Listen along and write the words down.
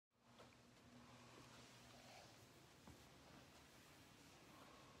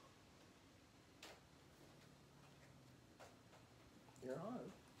you're on.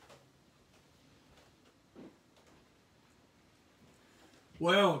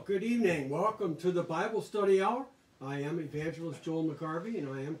 Well, good evening. Welcome to the Bible Study Hour. I am Evangelist Joel McGarvey, and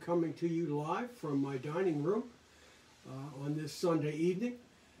I am coming to you live from my dining room on this Sunday evening.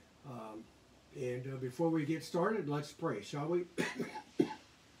 Before we get started, let's pray, shall we?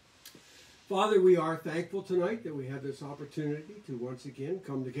 Father, we are thankful tonight that we have this opportunity to once again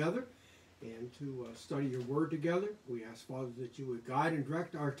come together and to study your word together. We ask, Father, that you would guide and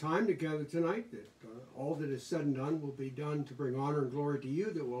direct our time together tonight, that all that is said and done will be done to bring honor and glory to you,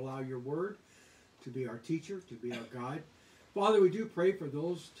 that will allow your word to be our teacher, to be our guide. Father, we do pray for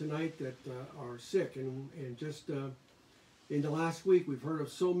those tonight that are sick, and just in the last week we've heard of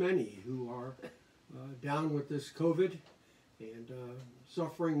so many who are down with this COVID and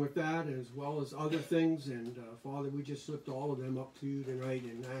suffering with that, as well as other things. And Father, we just lift all of them up to you tonight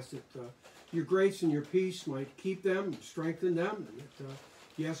and ask that your grace and your peace might keep them, strengthen them, and that,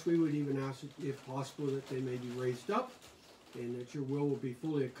 yes, we would even ask, if possible, that they may be raised up, and that your will be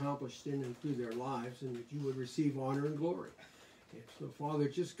fully accomplished in and through their lives, and that you would receive honor and glory. And so, Father,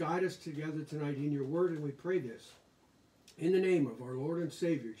 just guide us together tonight in your word, and we pray this in the name of our Lord and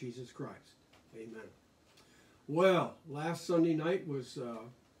Savior, Jesus Christ. Amen. Well, last Sunday night was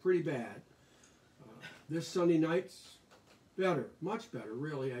pretty bad. This Sunday night's better, much better,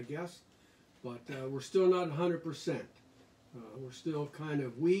 really, I guess. But we're still not 100%. We're still kind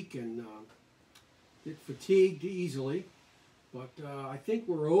of weak and get fatigued easily. But I think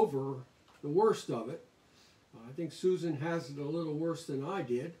we're over the worst of it. I think Susan has it a little worse than I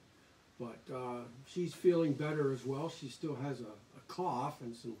did. But she's feeling better as well. She still has a cough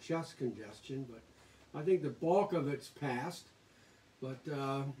and some chest congestion, but I think the bulk of it's passed. But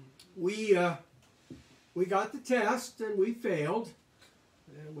we got the test and we failed,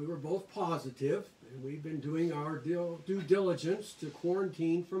 and we were both positive, and we've been doing our due diligence to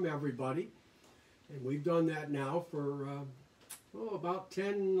quarantine from everybody, and we've done that now for about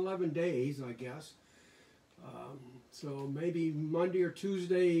 10, 11 days, I guess. So maybe Monday or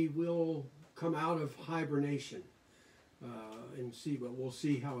Tuesday we'll come out of hibernation and see, but we'll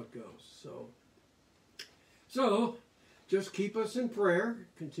see how it goes. So just keep us in prayer.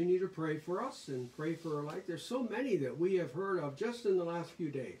 Continue to pray for us and pray for our life. There's so many that we have heard of just in the last few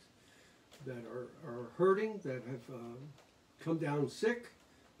days that are hurting, that have come down sick.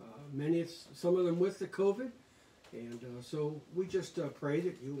 Some of them with the COVID. And so we just pray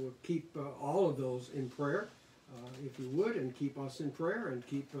that you will keep all of those in prayer, if you would, and keep us in prayer, and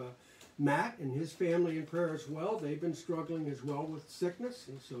keep Matt and his family in prayer as well. They've been struggling as well with sickness,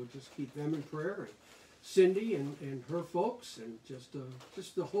 and so just keep them in prayer. And Cindy and her folks, and just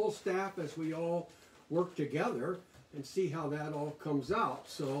the whole staff, as we all work together and see how that all comes out.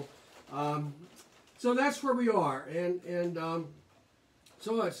 So so that's where we are, and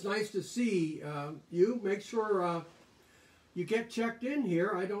so it's nice to see you. Make sure you get checked in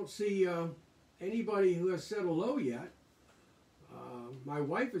here. I don't see anybody who has said hello yet. My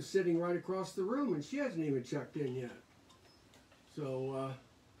wife is sitting right across the room, and she hasn't even checked in yet. So,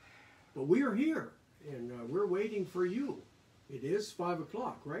 but we are here, and we're waiting for you. It is 5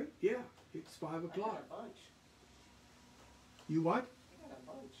 o'clock, right? Yeah, it's 5 o'clock. I got a bunch. You what? I got a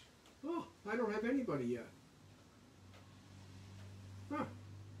bunch. Oh, I don't have anybody yet. Huh.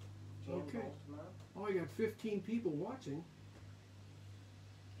 Okay. Oh, I got 15 people watching.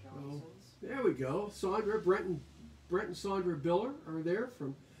 Oh, there we go. Sandra, Brent and Sandra Biller are there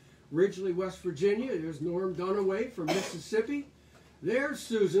from Ridgely, West Virginia. There's Norm Dunaway from Mississippi. There's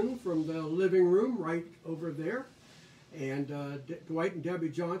Susan from the living room right over there. And Dwight and Debbie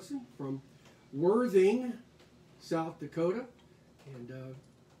Johnson from Worthing, South Dakota. And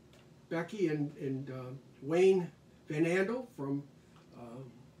Becky and Wayne Van Andel from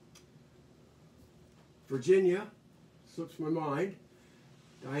Virginia, slips my mind.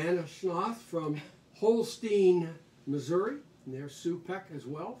 Diana Schnoth from Holstein, Missouri. And there's Sue Peck as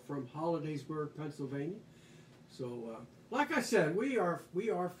well from Hollidaysburg, Pennsylvania. So, like I said, we are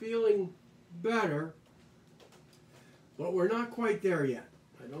feeling better, but we're not quite there yet.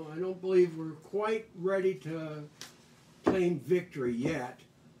 I don't believe we're quite ready to claim victory yet,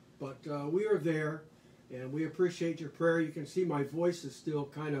 but we are there, and we appreciate your prayer. You can see my voice is still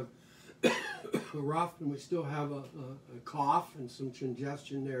kind of rough, and we still have a cough and some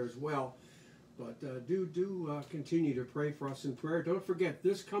congestion there as well. But do continue to pray for us in prayer. Don't forget,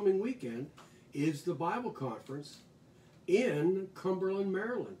 this coming weekend is the Bible Conference in Cumberland,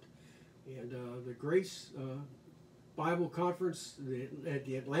 Maryland. And the Grace Bible Conference,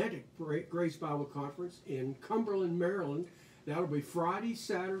 the Atlantic Grace Bible Conference in Cumberland, Maryland. That'll be Friday,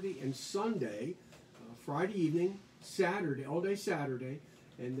 Saturday, and Sunday. Friday evening, Saturday, all day Saturday,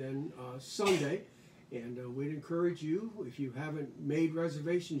 and then Sunday. And we'd encourage you, if you haven't made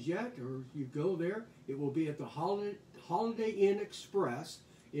reservations yet, or you go there, it will be at the Holiday Inn Express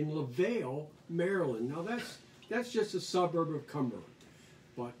in LaVale, Maryland. Now that's just a suburb of Cumberland,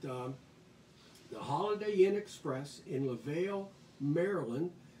 but the Holiday Inn Express in LaVale,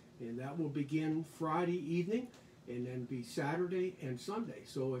 Maryland, and that will begin Friday evening and then be Saturday and Sunday.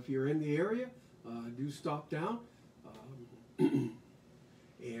 So if you're in the area, do stop down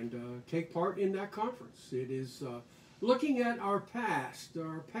and take part in that conference. It is looking at our past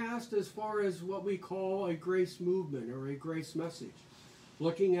as far as what we call a grace movement or a grace message.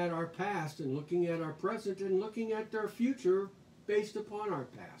 Looking at our past and looking at our present and looking at our future based upon our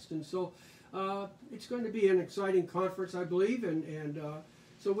past. And so it's going to be an exciting conference, I believe, and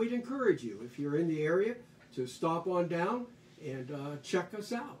so we'd encourage you, if you're in the area, to stop on down and check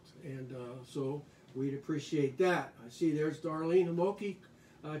us out. And so we'd appreciate that. I see there's Darlene Hamoki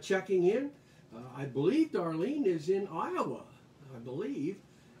checking in. I believe Darlene is in Iowa, I believe.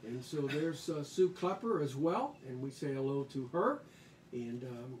 And so there's Sue Klepper as well, and we say hello to her. And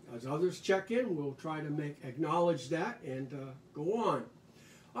as others check in, we'll try to acknowledge that and go on.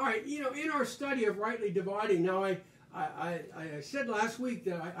 All right, in our study of rightly dividing, now I said last week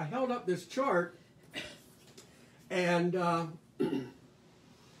that I held up this chart, and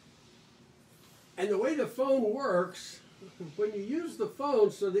and the way the phone works, when you use the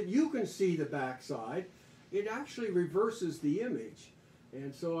phone so that you can see the backside, it actually reverses the image.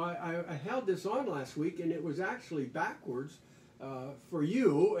 And so I held this on last week, and it was actually backwards for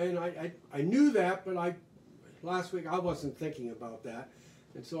you, and I knew that, but last week I wasn't thinking about that.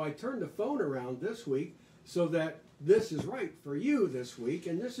 And so I turned the phone around this week so that this is right for you this week.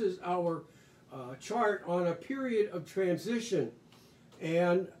 And this is our chart on a period of transition.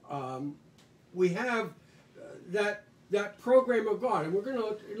 And we have that program of God. And we're going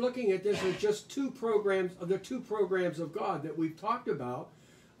to looking at this as just two programs of the two programs of God that we've talked about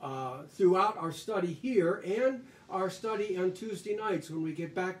throughout our study here and our study on Tuesday nights when we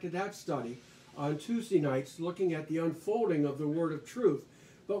get back to that study on Tuesday nights, looking at the unfolding of the Word of Truth.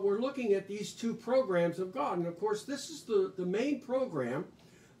 But we're looking at these two programs of God. And of course, this is the main program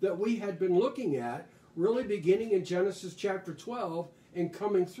that we had been looking at, really beginning in Genesis chapter 12 and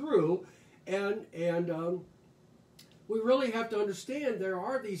coming through. And we really have to understand there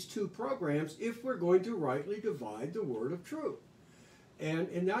are these two programs if we're going to rightly divide the Word of Truth.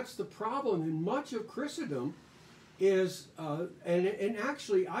 And that's the problem in much of Christendom is, and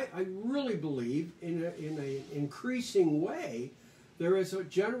actually I really believe in an increasing way, there is a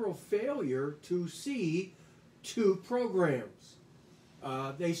general failure to see two programs.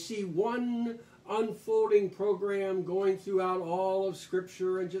 They see one unfolding program going throughout all of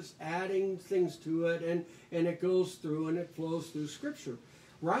Scripture and just adding things to it, and it goes through and it flows through Scripture,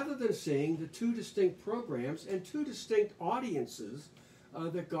 rather than seeing the two distinct programs and two distinct audiences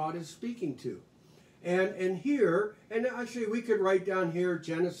that God is speaking to. And here, and actually we could write down here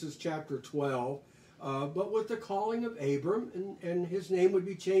Genesis chapter 12, but with the calling of Abram, and his name would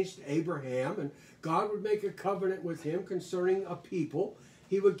be changed to Abraham, and God would make a covenant with him concerning a people.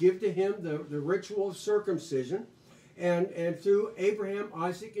 He would give to him the ritual of circumcision, and through Abraham,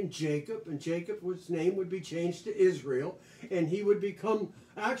 Isaac, and Jacob's name would be changed to Israel, and he would become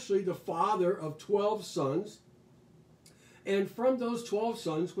actually the father of 12 sons. And from those 12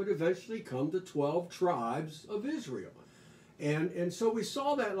 sons would eventually come the 12 tribes of Israel. And so we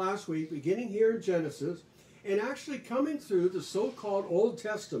saw that last week, beginning here in Genesis, and actually coming through the so-called Old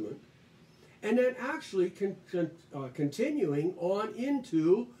Testament, and then actually continuing on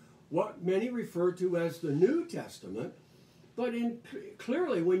into what many refer to as the New Testament. But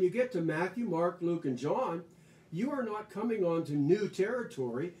clearly, when you get to Matthew, Mark, Luke, and John, you are not coming on to new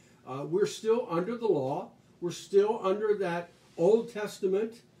territory. We're still under the law. We're still under that Old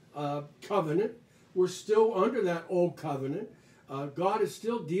Testament covenant. We're still under that old covenant. God is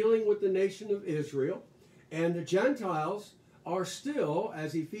still dealing with the nation of Israel. And the Gentiles are still,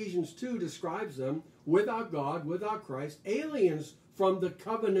 as Ephesians 2 describes them, without God, without Christ, aliens from the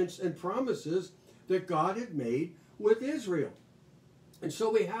covenants and promises that God had made with Israel. And so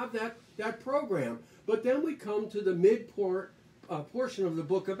we have that program. But then we come to the portion of the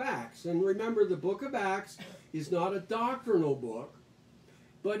book of Acts. And remember, the book of Acts is not a doctrinal book,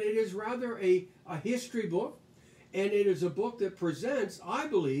 but it is rather a history book, and it is a book that presents, I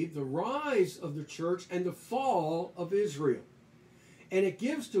believe, the rise of the church and the fall of Israel. And it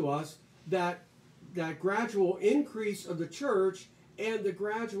gives to us that gradual increase of the church and the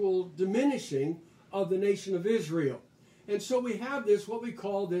gradual diminishing of the nation of Israel. And so we have this, what we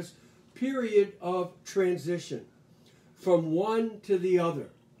call this period of transition. from one to the other.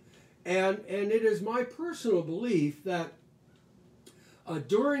 And it is my personal belief that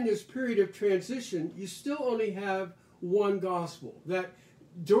during this period of transition, you still only have one gospel. That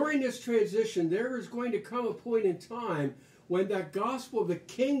during this transition, there is going to come a point in time when that gospel of the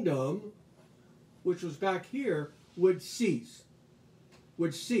kingdom, which was back here, would cease.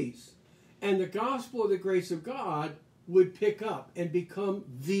 And the gospel of the grace of God would pick up and become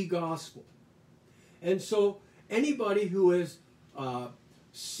the gospel. And so anybody who is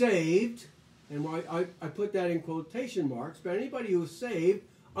saved, and I put that in quotation marks, but anybody who is saved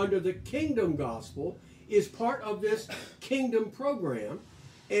under the kingdom gospel is part of this kingdom program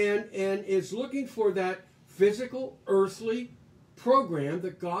and is looking for that physical, earthly program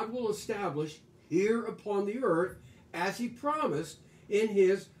that God will establish here upon the earth as he promised in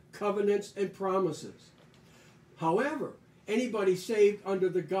his covenants and promises. However, anybody saved under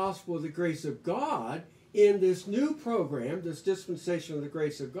the gospel of the grace of God in this new program, this dispensation of the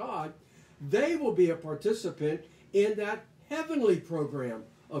grace of God, they will be a participant in that heavenly program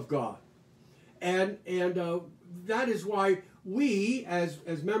of God. And that is why we, as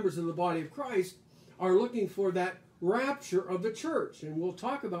members of the body of Christ, are looking for that rapture of the church. And we'll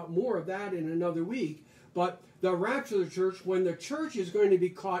talk about more of that in another week. But the rapture of the church, when the church is going to be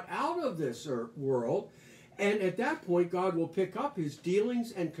caught out of this world, and at that point God will pick up his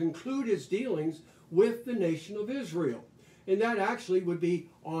dealings and conclude his dealings with the nation of Israel. And that actually would be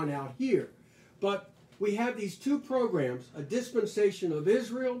on out here. But we have these two programs, a dispensation of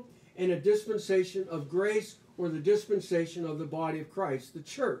Israel and a dispensation of grace, or the dispensation of the body of Christ, the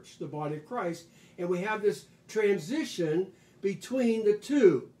church, the body of Christ. And we have this transition between the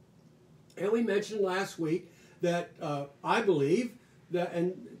two. And we mentioned last week that I believe that,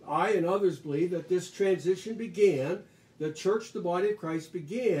 and I and others believe, that this transition began, the church, the body of Christ,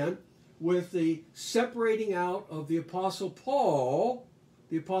 began with the separating out of the Apostle Paul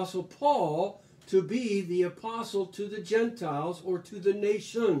to be the apostle to the Gentiles or to the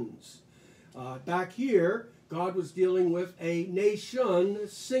nations. Back here, God was dealing with a nation,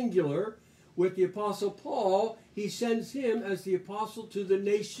 singular. With the Apostle Paul, he sends him as the apostle to the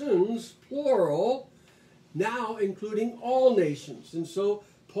nations, plural, now including all nations. And so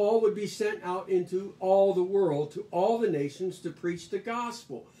Paul would be sent out into all the world, to all the nations, to preach the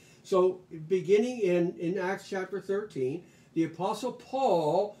gospel. So beginning in Acts chapter 13, the Apostle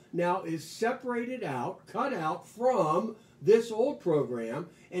Paul now is separated out, cut out from this old program,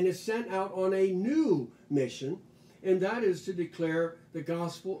 and is sent out on a new mission, and that is to declare the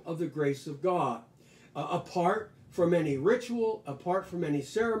gospel of the grace of God. Apart from any ritual, apart from any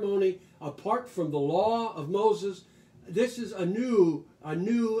ceremony, apart from the law of Moses, this is a new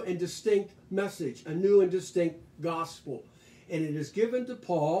and distinct message, a new and distinct gospel. And it is given to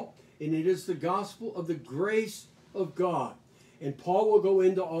Paul, and it is the gospel of the grace of God. And Paul will go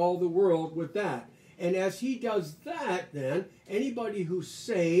into all the world with that. And as he does that, then, anybody who's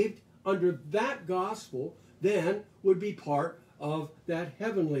saved under that gospel then would be part of that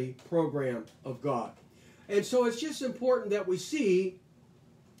heavenly program of God. And so it's just important that we see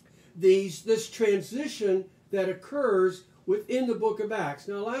this transition that occurs within the book of Acts.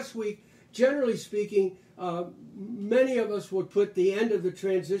 Now, last week, generally speaking, many of us would put the end of the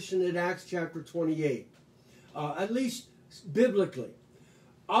transition at Acts chapter 28, at least biblically.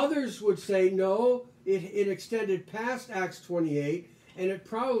 Others would say, no, it extended past Acts 28, and it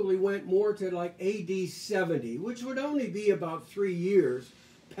probably went more to like AD 70, which would only be about 3 years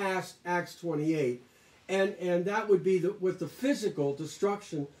past Acts 28. And that would be with the physical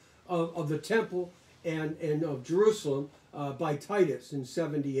destruction of the temple and of Jerusalem by Titus in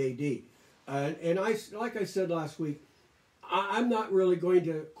 70 AD. And like I said last week, I'm not really going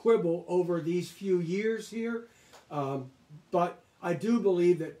to quibble over these few years here, but I do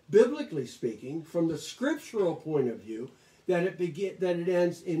believe that, biblically speaking, from the scriptural point of view, that it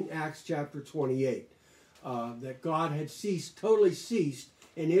ends in Acts chapter 28. That God had totally ceased,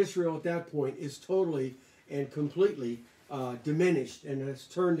 and Israel at that point is totally and completely diminished and has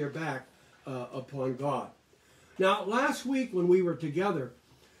turned their back upon God. Now, last week when we were together,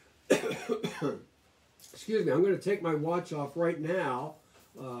 excuse me, I'm going to take my watch off right now.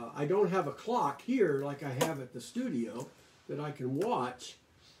 I don't have a clock here like I have at the studio that I can watch,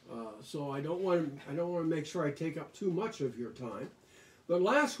 so I don't want to make sure I take up too much of your time. But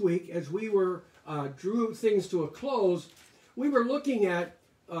last week, as we were drew things to a close, we were looking at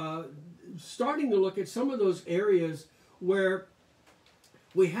starting to look at some of those areas where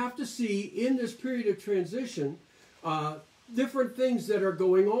we have to see in this period of transition different things that are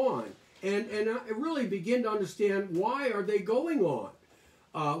going on, and I really begin to understand, why are they going on?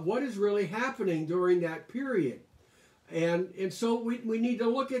 What is really happening during that period? And so we need to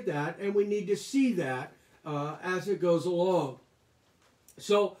look at that, and we need to see that as it goes along.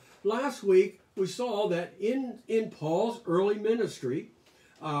 So last week we saw that in Paul's early ministry,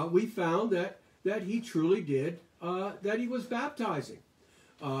 we found that he truly did, that he was baptizing.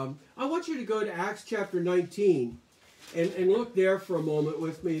 I want you to go to Acts chapter 19 and look there for a moment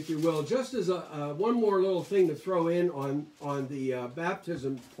with me, if you will, just as one more little thing to throw in on the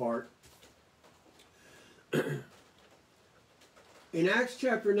baptism part. In Acts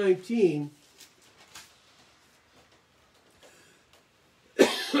chapter 19,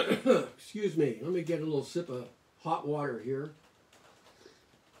 excuse me, let me get a little sip of hot water here.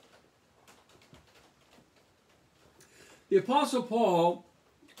 The Apostle Paul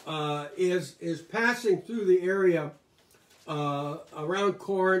is passing through the area around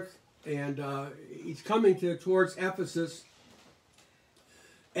Corinth, and he's coming towards Ephesus.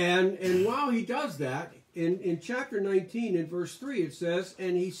 And while he does that, in chapter 19, in verse 3, it says,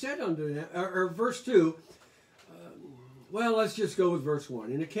 and he said unto them, or verse 2, well, let's just go with verse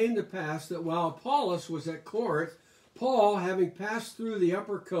 1. And it came to pass that while Apollos was at Corinth, Paul, having passed through the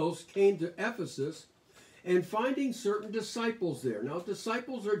upper coast, came to Ephesus, and finding certain disciples there. Now,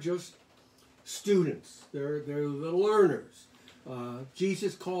 disciples are just students. They're the learners.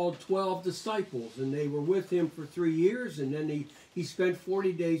 Jesus called 12 disciples, and they were with him for 3 years, and then he spent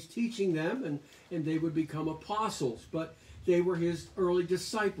 40 days teaching them, and they would become apostles. But they were his early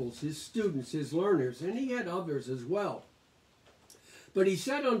disciples, his students, his learners, and he had others as well. But he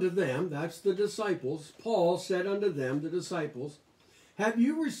said unto them, that's the disciples, Paul said unto them, the disciples, have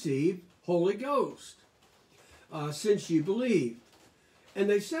you received Holy Ghost, since ye believe? And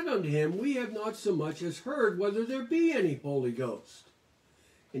they said unto him, we have not so much as heard whether there be any Holy Ghost.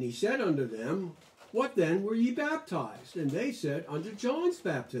 And he said unto them, what then were ye baptized? And they said, unto John's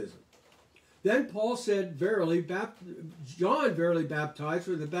baptism. Then Paul said, John verily baptized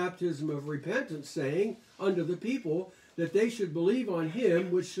with the baptism of repentance, saying unto the people that they should believe on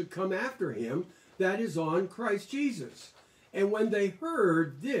him which should come after him, that is, on Christ Jesus. And when they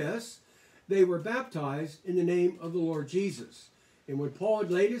heard this, they were baptized in the name of the Lord Jesus. And when Paul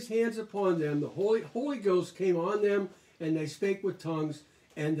had laid his hands upon them, the Holy Ghost came on them, and they spake with tongues,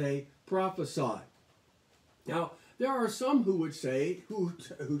 and they prophesied. Now, there are some who would say, who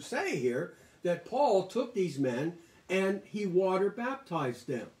say here, that Paul took these men and he water baptized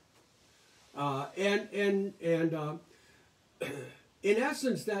them. In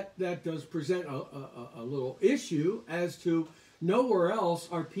essence, that does present a little issue as to nowhere else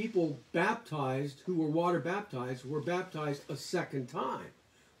are people baptized who were water baptized a second time.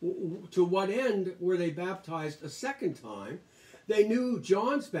 To what end were they baptized a second time? They knew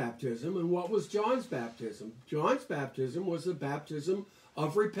John's baptism, and what was John's baptism? John's baptism was the baptism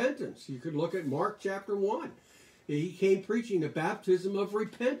of repentance. You could look at Mark chapter 1. He came preaching the baptism of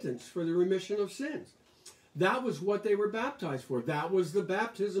repentance for the remission of sins. That was what they were baptized for. That was the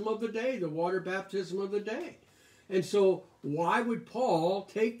baptism of the day, the water baptism of the day. And so why would Paul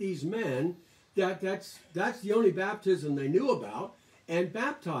take these men, that's the only baptism they knew about, and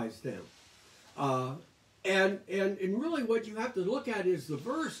baptize them? And really what you have to look at is the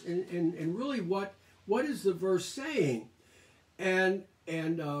verse, and really what is the verse saying? And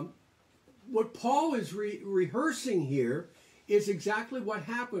what Paul is rehearsing here is exactly what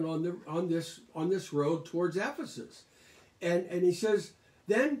happened on this road towards Ephesus. And he says,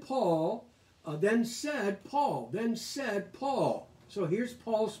 then said Paul. So here's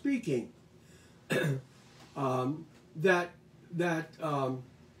Paul speaking. And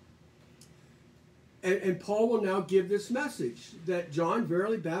Paul will now give this message that John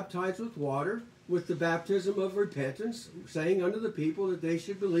verily baptized with water, with the baptism of repentance, saying unto the people that they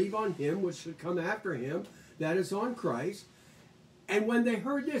should believe on him which should come after him, that is, on Christ. And when they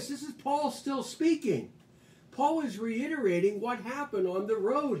heard this is Paul still speaking. Paul is reiterating what happened on the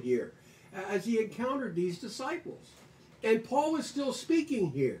road here as he encountered these disciples. And Paul is still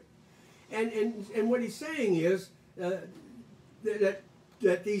speaking here. And what he's saying is that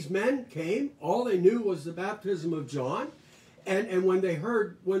these men came, all they knew was the baptism of John, and when they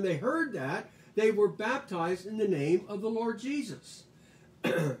heard that, they were baptized in the name of the Lord Jesus.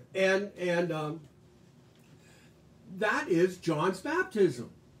 and that is John's baptism.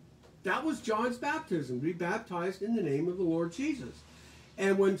 That was John's baptism, to be baptized in the name of the Lord Jesus.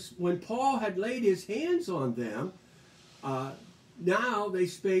 And when Paul had laid his hands on them, now they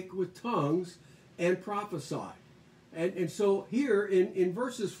spake with tongues and prophesied. And so here in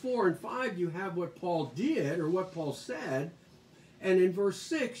verses 4 and 5, you have what Paul did, or what Paul said. And in verse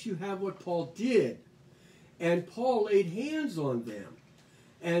 6, you have what Paul did. And Paul laid hands on them.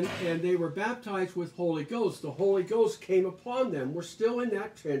 and they were baptized with Holy Ghost. The Holy Ghost came upon them. We're still in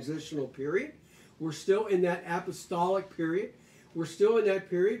that transitional period. We're still in that apostolic period. We're still in that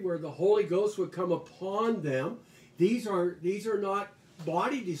period where the Holy Ghost would come upon them. These are not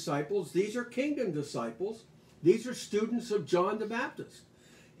body disciples. These are kingdom disciples. These are students of John the Baptist.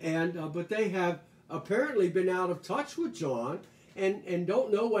 But they have apparently been out of touch with John and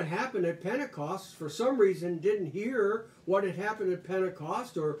don't know what happened at Pentecost. For some reason, didn't hear what had happened at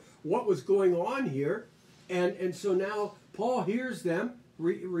Pentecost or what was going on here. And so now Paul hears them,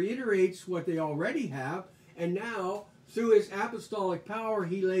 reiterates what they already have, and now through his apostolic power,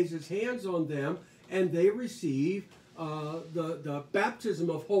 he lays his hands on them, and they receive the baptism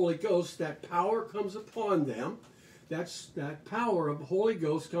of Holy Ghost. That power comes upon them. That power of the Holy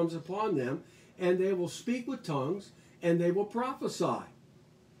Ghost comes upon them, and they will speak with tongues, and they will prophesy.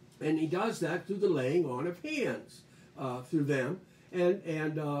 And he does that through the laying on of hands through them. And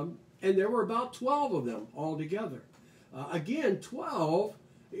there were about 12 of them altogether. Again, 12,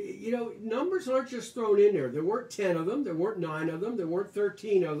 numbers aren't just thrown in there. There weren't 10 of them. There weren't 9 of them. There weren't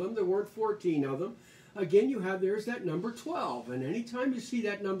 13 of them. There weren't 14 of them. Again, there's that number 12. And anytime you see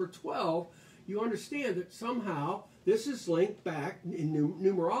that number 12, you understand that somehow this is linked back in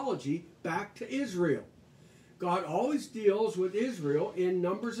numerology back to Israel. God always deals with Israel in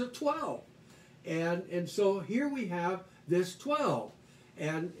numbers of 12. And so here we have this 12.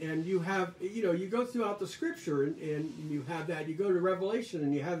 And you have, you go throughout the scripture and you have that. You go to Revelation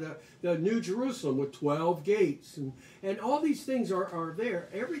and you have the New Jerusalem with 12 gates. And all these things are there.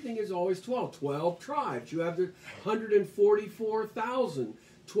 Everything is always 12. 12 tribes. You have the 144,000.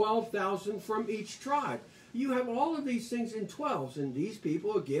 12,000 from each tribe. You have all of these things in 12s. And these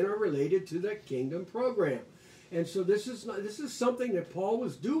people, again, are related to the kingdom program. And so this is something that Paul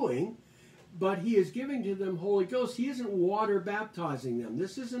was doing, but he is giving to them Holy Ghost. He isn't water baptizing them.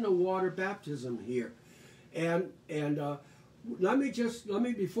 This isn't a water baptism here. And let me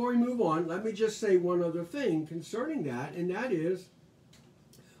before we move on, let me just say one other thing concerning that, and that is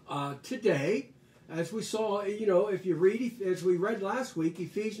today, as we saw, if you read, as we read last week,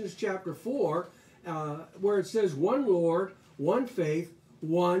 Ephesians chapter 4, where it says one Lord, one faith,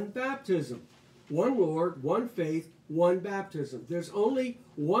 one baptism. One Lord, one faith, one baptism. There's only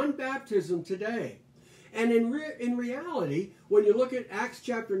one baptism today. And in reality, when you look at Acts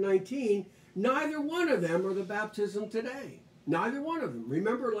chapter 19, neither one of them are the baptism today. Neither one of them.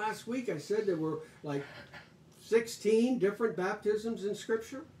 Remember last week I said there were like 16 different baptisms in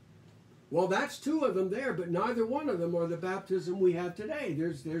Scripture? Well, that's 2 of them there, but neither one of them are the baptism we have today.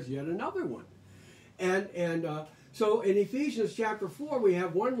 There's yet another one. So in Ephesians chapter 4, we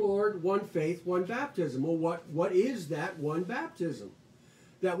have one Lord, one faith, one baptism. Well, what is that one baptism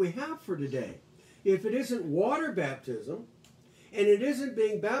that we have for today? If it isn't water baptism, and it isn't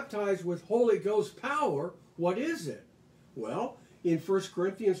being baptized with Holy Ghost power, what is it? Well, in 1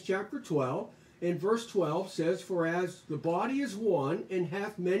 Corinthians chapter 12, in verse 12 says, "For as the body is one, and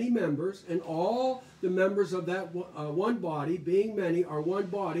hath many members, and all the members of that one body, being many, are one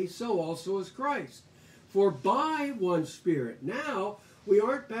body, so also is Christ. For by one Spirit." Now, we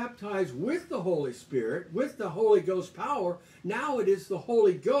aren't baptized with the Holy Spirit, with the Holy Ghost power. Now it is the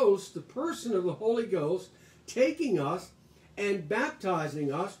Holy Ghost, the person of the Holy Ghost, taking us and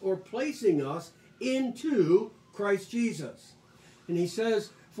baptizing us or placing us into Christ Jesus. And he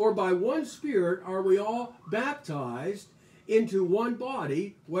says, "For by one Spirit are we all baptized into one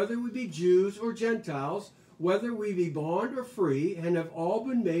body, whether we be Jews or Gentiles, whether we be bond or free, and have all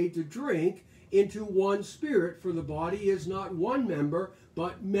been made to drink into one Spirit, for the body is not one member,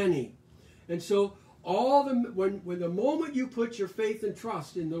 but many." And so when the moment you put your faith and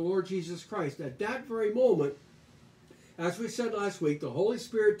trust in the Lord Jesus Christ, at that very moment, as we said last week, the Holy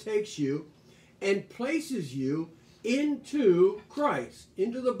Spirit takes you and places you into Christ,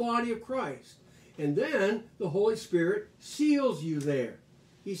 into the body of Christ. And then the Holy Spirit seals you there.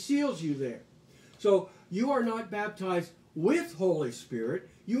 He seals you there. So you are not baptized with Holy Spirit.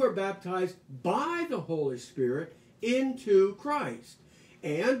 You are baptized by the Holy Spirit into Christ.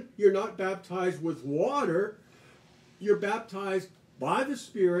 And you're not baptized with water. You're baptized by the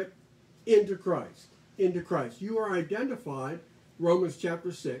Spirit into Christ. Into Christ. You are identified, Romans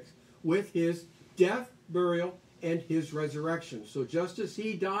chapter 6, with his death, burial, and his resurrection. So just as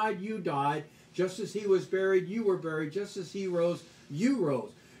he died, you died. Just as he was buried, you were buried. Just as he rose, you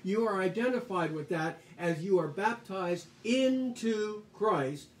rose. You are identified with that as you are baptized into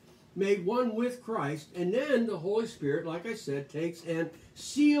Christ, made one with Christ, and then the Holy Spirit, like I said, takes and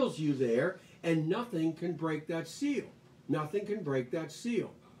seals you there, and nothing can break that seal. Nothing can break that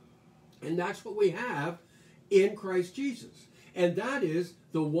seal. And that's what we have in Christ Jesus. and that is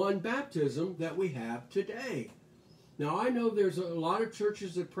the one baptism that we have today. Now, I know there's a lot of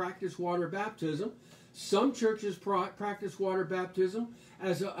churches that practice water baptism. Some churches practice water baptism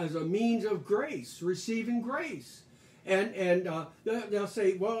as a means of grace, receiving grace. And they'll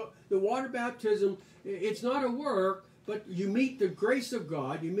say, well, the water baptism, it's not a work, but you meet the grace of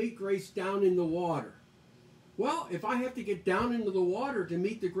God. You meet grace down in the water. Well, if I have to get down into the water to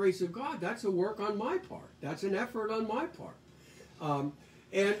meet the grace of God, that's a work on my part. That's an effort on my part.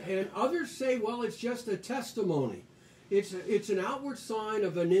 And others say, well, it's just a testimony. It's an outward sign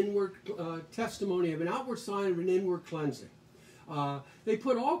of an inward testimony, of an outward sign of an inward cleansing. They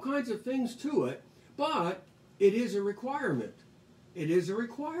put all kinds of things to it, but it is a requirement. It is a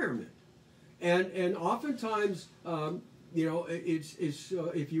requirement. And oftentimes,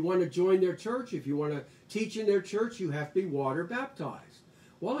 if you want to join their church, if you want to teach in their church, you have to be water baptized.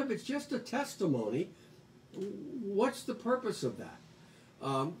 Well, if it's just a testimony, what's the purpose of that?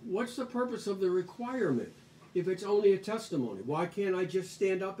 What's the purpose of the requirement if it's only a testimony? Why can't I just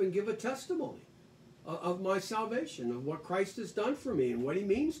stand up and give a testimony of my salvation, of what Christ has done for me and what he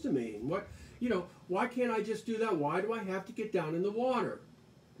means to me? And why can't I just do that? Why do I have to get down in the water?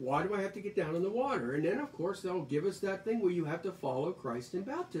 Why do I have to get down in the water? And then, of course, they'll give us that thing where you have to follow Christ in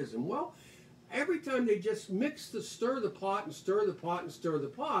baptism. Well, every time they just stir the pot and stir the pot and stir the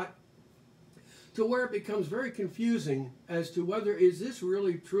pot, to where it becomes very confusing as to whether is this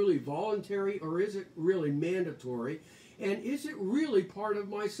really truly voluntary or is it really mandatory, and is it really part of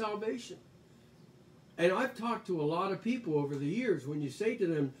my salvation? And I've talked to a lot of people over the years. When you say to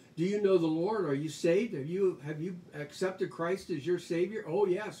them, do you know the Lord? Are you saved? Have you accepted Christ as your Savior? Oh,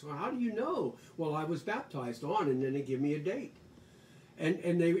 yes. Well, how do you know? Well, I was baptized on, and then they give me a date.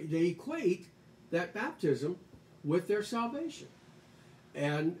 And they equate that baptism with their salvation.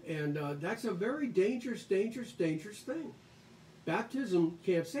 And that's a very dangerous thing. Baptism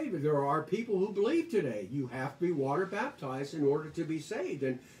can't save it. There are people who believe today you have to be water baptized in order to be saved.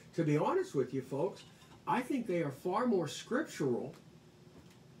 And to be honest with you, folks, I think they are far more scriptural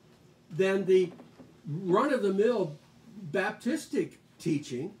than the run-of-the-mill Baptistic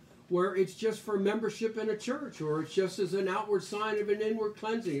teaching, where it's just for membership in a church, or it's just as an outward sign of an inward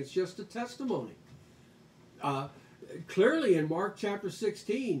cleansing. It's just a testimony. Clearly in Mark chapter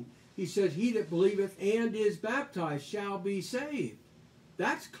 16, he says, he that believeth and is baptized shall be saved.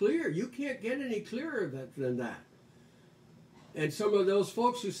 That's clear. You can't get any clearer than that. And some of those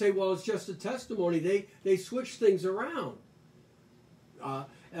folks who say, well, it's just a testimony, they switch things around.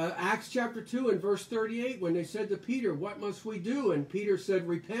 Acts chapter 2 and verse 38, when they said to Peter, what must we do? And Peter said,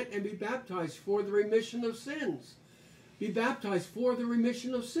 repent and be baptized for the remission of sins. Be baptized for the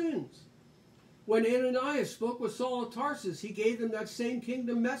remission of sins. When Ananias spoke with Saul of Tarsus, he gave them that same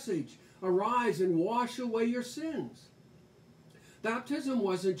kingdom message. Arise and wash away your sins. Baptism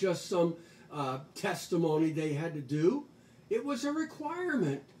wasn't just some testimony they had to do. It was a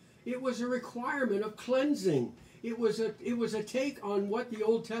requirement. It was a requirement of cleansing. It was a take on what the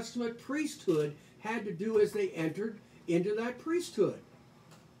Old Testament priesthood had to do as they entered into that priesthood.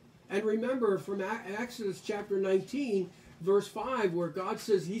 And remember from Exodus chapter 19, verse 5, where God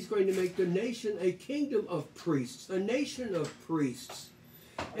says he's going to make the nation a kingdom of priests, a nation of priests.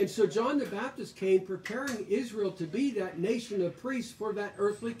 And so John the Baptist came preparing Israel to be that nation of priests for that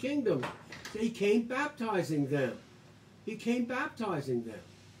earthly kingdom. He came baptizing them. He came baptizing them.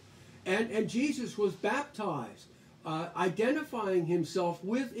 And Jesus was baptized, identifying himself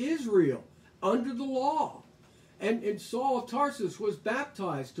with Israel under the law. And Saul of Tarsus was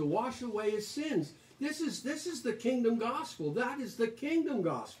baptized to wash away his sins. This is the kingdom gospel. That is the kingdom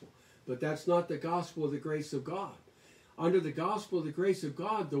gospel. But that's not the gospel of the grace of God. Under the gospel of the grace of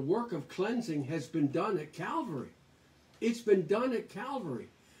God, the work of cleansing has been done at Calvary. It's been done at Calvary.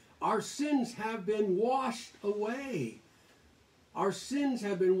 Our sins have been washed away. Our sins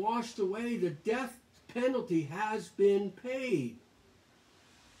have been washed away. The death penalty has been paid.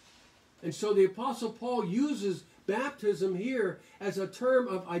 And so the Apostle Paul uses baptism here as a term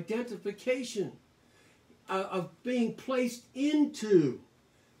of identification, of being placed into,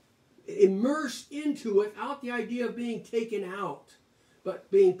 immersed into, without the idea of being taken out,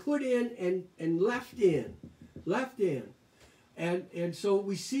 but being put in and left in. And so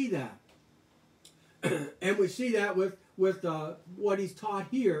we see that. And we see that with what he's taught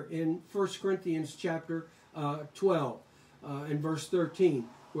here in 1 Corinthians chapter 12 and verse 13,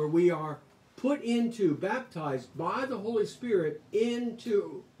 where we are put into, baptized by the Holy Spirit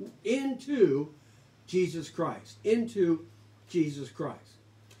into Jesus Christ. Into Jesus Christ.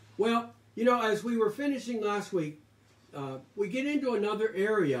 Well, you know, as we were finishing last week, we get into another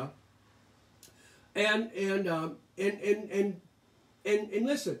area, and And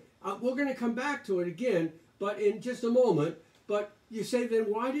listen, we're going to come back to it again, but in just a moment. But you say, then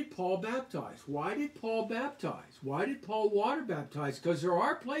why did Paul baptize? Why did Paul baptize? Why did Paul water baptize? Because there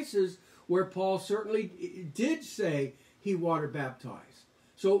are places where Paul certainly did say he water baptized.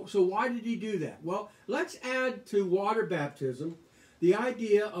 So why did he do that? Well, let's add to water baptism the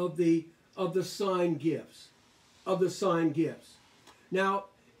idea of the sign gifts, Now,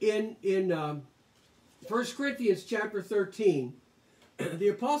 in 1 Corinthians chapter 13, the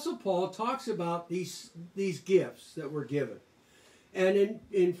Apostle Paul talks about these gifts that were given. And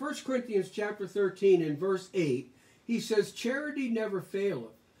in 1 Corinthians chapter 13 and verse 8, he says, charity never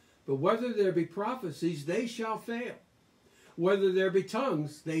faileth, but whether there be prophecies, they shall fail. Whether there be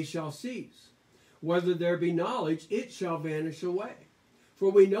tongues, they shall cease. Whether there be knowledge, it shall vanish away. For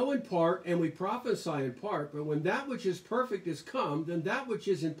we know in part, and we prophesy in part, but when that which is perfect is come, then that which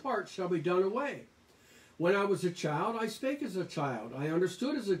is in part shall be done away. When I was a child, I spake as a child. I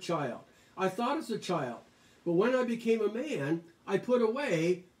understood as a child. I thought as a child. But when I became a man, I put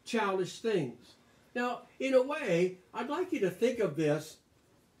away childish things. Now, in a way, I'd like you to think of this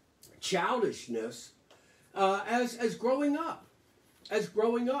childishness as growing up.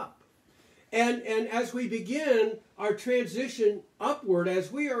 And as we begin our transition upward,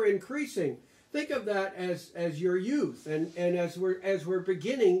 as we are increasing, think of that as your youth. And as we're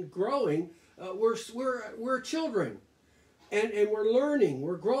beginning, growing, we're children. And we're learning,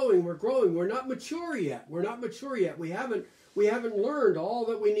 we're growing. We're not mature yet. We haven't learned all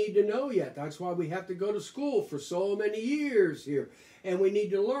that we need to know yet. That's why we have to go to school for so many years here. And we need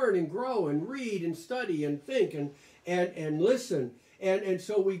to learn and grow and read and study and think and listen. And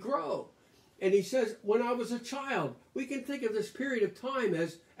so we grow. And he says, when I was a child, we can think of this period of time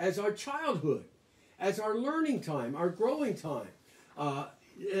as our childhood, as our learning time, our growing time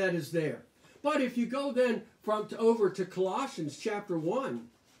that is there. But if you go then over to Colossians chapter 1,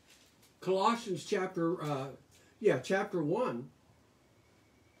 chapter 1,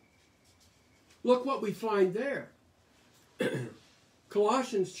 look what we find there.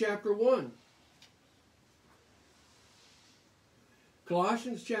 Colossians chapter 1.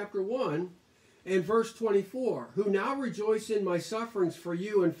 Colossians chapter 1 and verse 24. Who now rejoice in my sufferings for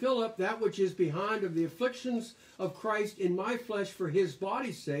you and fill up that which is behind of the afflictions of Christ in my flesh for his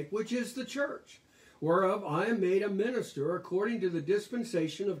body's sake, which is the church, whereof I am made a minister according to the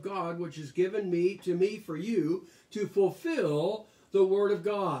dispensation of God, which is given to me for you to fulfill the word of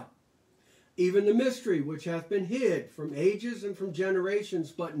God. Even the mystery which hath been hid from ages and from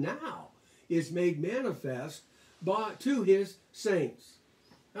generations, but now is made manifest to his saints.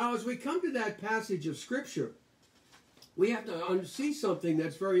 Now, as we come to that passage of Scripture, we have to see something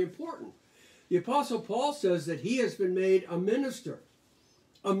that's very important. The Apostle Paul says that he has been made a minister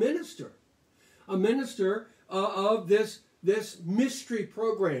of this mystery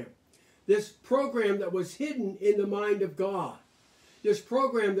program, this program that was hidden in the mind of God, this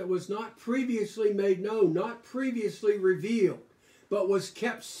program that was not previously made known, not previously revealed, but was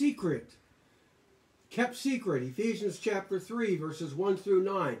kept secret. Kept secret. Ephesians chapter 3, verses 1 through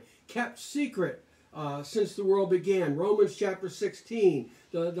 9. Kept secret since the world began. Romans chapter 16,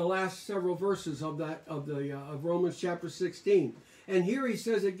 the last several verses of Romans chapter 16. And here he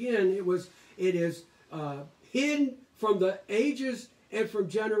says again, it is hidden from the ages and from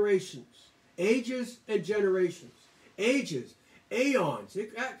generations. Ages and generations. Ages, aeons.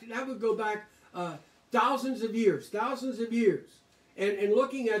 That would go back thousands of years. And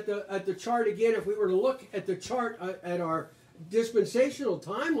looking at the chart again, if we were to look at the chart at our dispensational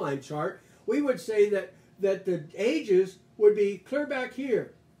timeline chart, we would say that the ages would be clear back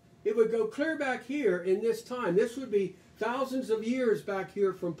here. It would go clear back here in this time. This would be thousands of years back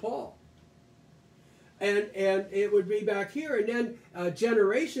here from Paul. And it would be back here, and then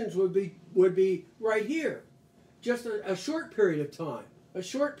generations would be right here. Just a short period of time.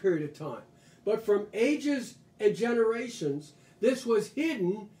 But from ages and generations, this was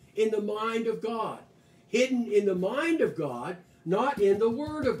hidden in the mind of God. Hidden in the mind of God, not in the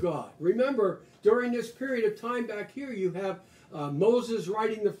Word of God. Remember, during this period of time back here, you have Moses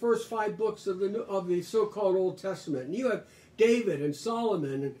writing the first 5 books of the so-called Old Testament. And you have David and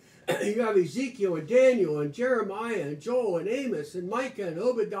Solomon, and you have Ezekiel and Daniel and Jeremiah and Joel and Amos and Micah and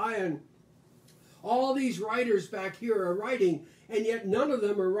Obadiah. And all these writers back here are writing, and yet none of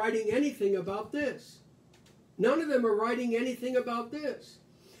them are writing anything about this. None of them are writing anything about this.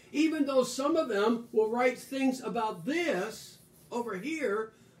 Even though some of them will write things about this over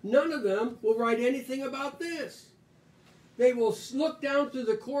here, none of them will write anything about this. They will look down through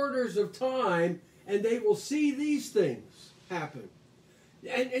the corridors of time and they will see these things happen.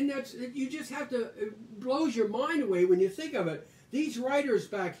 And that's, you just have to, it blows your mind away when you think of it. These writers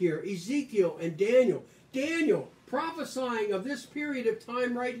back here, Ezekiel and Daniel prophesying of this period of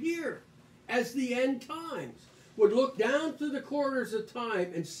time right here as the end times, would look down through the corners of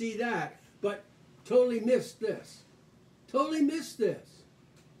time and see that, but totally missed this. Totally missed this.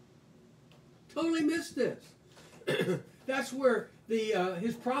 Totally missed this. That's where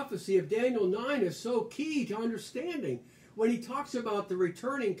his prophecy of Daniel 9 is so key to understanding. When he talks about the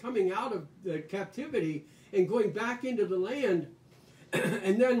returning, coming out of the captivity and going back into the land,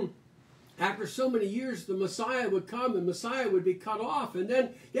 and then after so many years the Messiah would come and Messiah would be cut off, and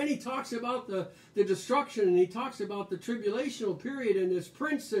then he talks about the destruction, and he talks about the tribulational period and this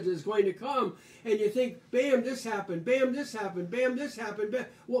prince that is going to come, and you think, bam, this happened, bam, this happened, bam, this happened, bam.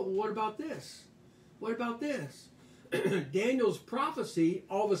 Well, what about this? What about this? Daniel's prophecy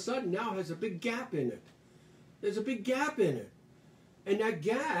all of a sudden now has a big gap in it. There's a big gap in it. And that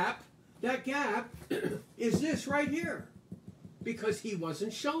gap is this right here. Because he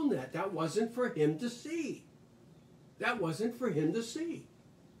wasn't shown that. That wasn't for him to see. That wasn't for him to see.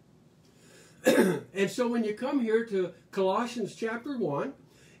 And so when you come here to Colossians chapter 1,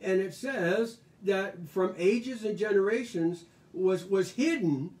 and it says that from ages and generations was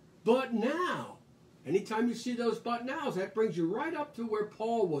hidden, but now. Anytime you see those but nows, that brings you right up to where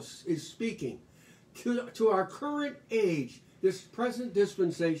Paul is speaking. To our current age, this present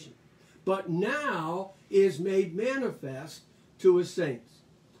dispensation. But now is made manifest to his saints.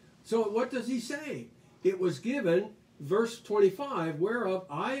 So what does he say? It was given, verse 25, whereof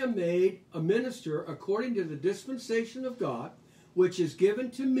I am made a minister according to the dispensation of God, which is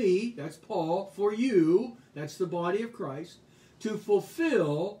given to me, that's Paul, for you, that's the body of Christ, to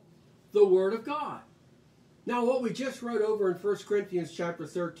fulfill the word of God. Now what we just wrote over in 1 Corinthians chapter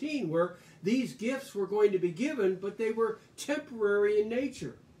 13, where these gifts were going to be given, but they were temporary in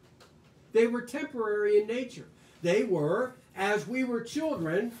nature. They were temporary in nature. They were, as we were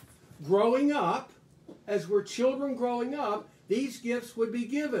children growing up, these gifts would be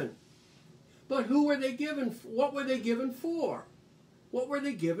given. But who were they given? What were they given for? What were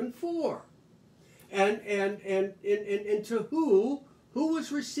they given for? And to who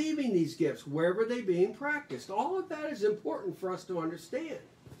was receiving these gifts? Where were they being practiced? All of that is important for us to understand.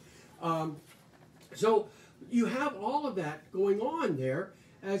 So you have all of that going on there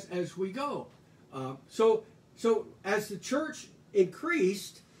as we go. So as the church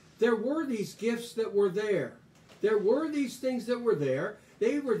increased, there were these gifts that were there. There were these things that were there.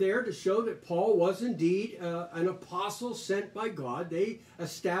 They were there to show that Paul was indeed an apostle sent by God. They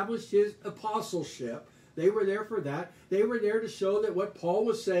established his apostleship. They were there for that. They were there to show that what Paul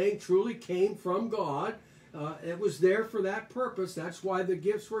was saying truly came from God. It was there for that purpose. That's why the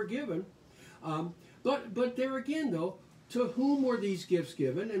gifts were given. But there again, though, to whom were these gifts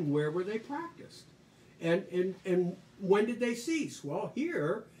given and where were they practiced? And when did they cease? Well,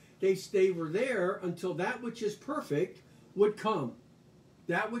 here they were there until that which is perfect would come.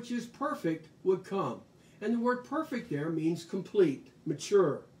 That which is perfect would come. And the word perfect there means complete,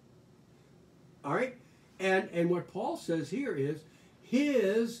 mature. All right? And what Paul says here is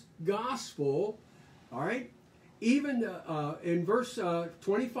his gospel, all right? Even in verse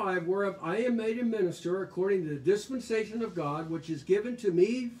 25, whereof I am made a minister according to the dispensation of God, which is given to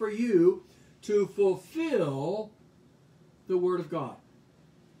me for you to fulfill the word of God.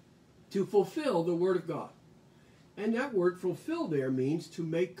 To fulfill the word of God. And that word fulfill there means to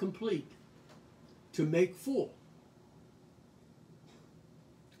make complete. To make full.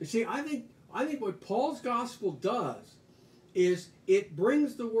 You see, I think what Paul's gospel does is it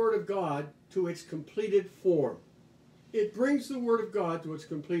brings the word of God to its completed form. It brings the word of God to its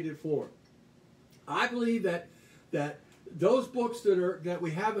completed form. I believe that those books that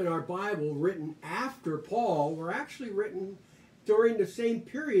we have in our Bible written after Paul were actually written during the same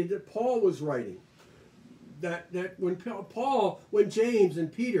period that Paul was writing. That when James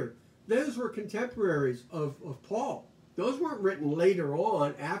and Peter, those were contemporaries of Paul. Those weren't written later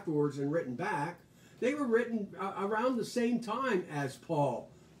on, afterwards, and written back. They were written around the same time as Paul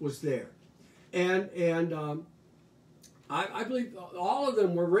was there. And I believe all of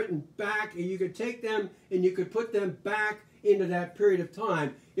them were written back, and you could take them and you could put them back into that period of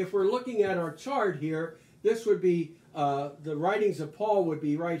time. If we're looking at our chart here, this would be, the writings of Paul would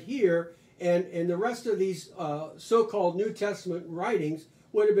be right here, and the rest of these so-called New Testament writings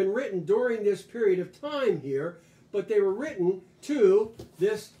would have been written during this period of time here, but they were written to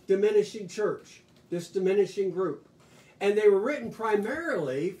this diminishing church, this diminishing group. And they were written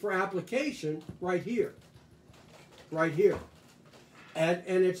primarily for application right here. Right here. And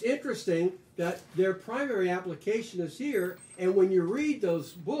it's interesting that their primary application is here, and when you read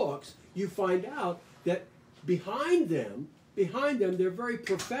those books, you find out that behind them, they're very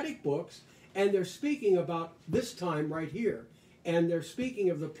prophetic books, and they're speaking about this time right here. And they're speaking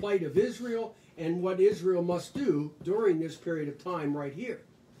of the plight of Israel and what Israel must do during this period of time right here.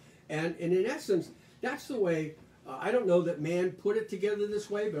 And in essence, that's the way, I don't know that man put it together this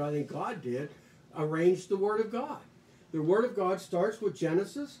way, but I think God did, arrange the Word of God. The Word of God starts with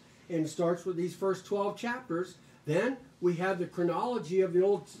Genesis and starts with these first 12 chapters. Then we have the chronology of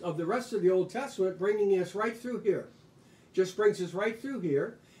the rest of the Old Testament bringing us right through here. Just brings us right through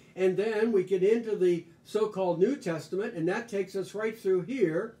here. And then we get into the so-called New Testament, and that takes us right through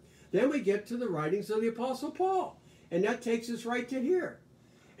here. Then we get to the writings of the Apostle Paul, and that takes us right to here.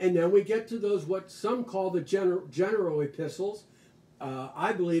 And then we get to those, what some call the general epistles.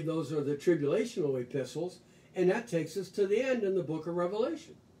 I believe those are the tribulational epistles, and that takes us to the end in the book of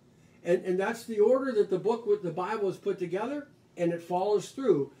Revelation. And that's the order that the Bible is put together, and it follows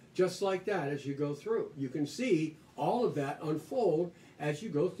through just like that as you go through. You can see all of that unfold as you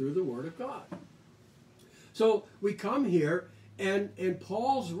go through the Word of God. So we come here, and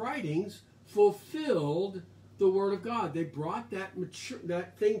Paul's writings fulfilled the Word of God. They brought that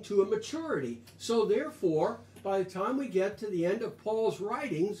thing to a maturity. So therefore, by the time we get to the end of Paul's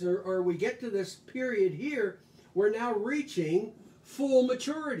writings, or we get to this period here, we're now reaching full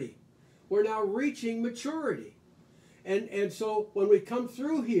maturity. We're now reaching maturity. And so when we come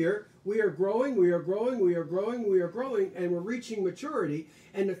through here, we are growing, we are growing, we are growing, we are growing, and we're reaching maturity.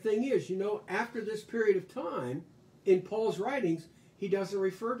 And the thing is, after this period of time, in Paul's writings, he doesn't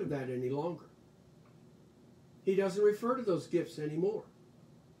refer to that any longer. He doesn't refer to those gifts anymore.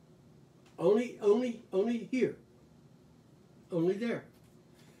 Only here. Only there.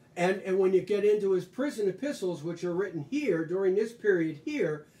 And when you get into his prison epistles, which are written here, during this period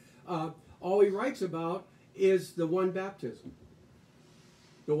here, all he writes about is the one baptism.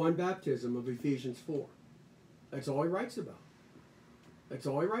 The one baptism of Ephesians 4. That's all he writes about. That's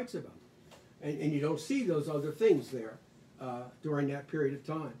all he writes about. And you don't see those other things there during that period of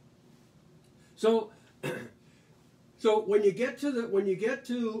time. So when you get to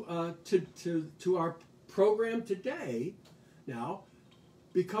our program today, now,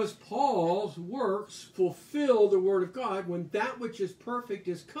 because Paul's works fulfill the Word of God, when that which is perfect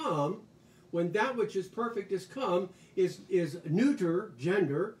is come, is neuter,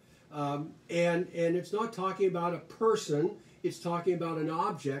 gender, and it's not talking about a person, it's talking about an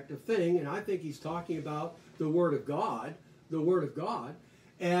object, a thing, and I think he's talking about the Word of God,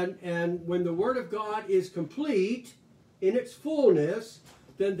 and when the Word of God is complete in its fullness,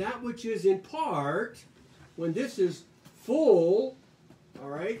 then that which is in part, when this is full, all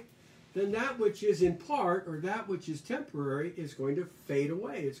right, then that which is in part, or that which is temporary, is going to fade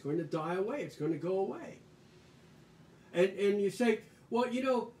away. It's going to die away. It's going to go away. And you say, well,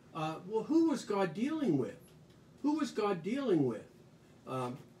 who was God dealing with? Who was God dealing with?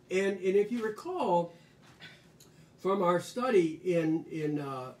 And if you recall from our study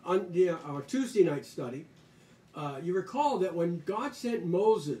our Tuesday night study, you recall that when God sent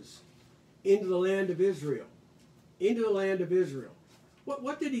Moses into the land of Israel,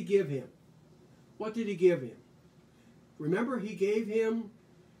 what did he give him? What did he give him? Remember, he gave him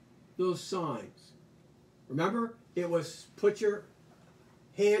those signs. Remember, it was put your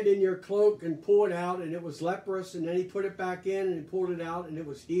hand in your cloak and pull it out, and it was leprous, and then he put it back in and he pulled it out, and it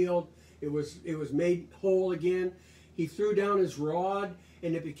was healed. It was made whole again. He threw down his rod,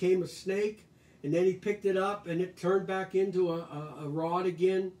 and it became a snake, and then he picked it up, and it turned back into a rod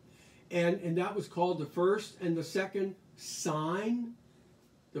again, and that was called the first and the second sign.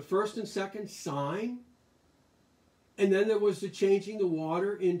 The first and second sign. And then there was the changing the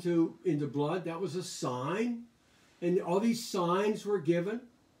water into blood. That was a sign. And all these signs were given.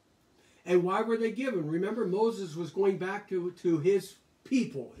 And why were they given? Remember, Moses was going back to his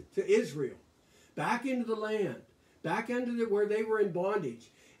people, to Israel, back into the land, back into where they were in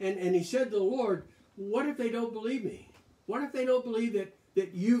bondage. And he said to the Lord, what if they don't believe me? What if they don't believe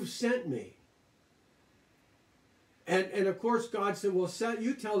that you've sent me? And of course, God said, well,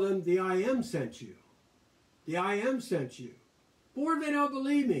 you tell them the I am sent you. The I am sent you. But what if they don't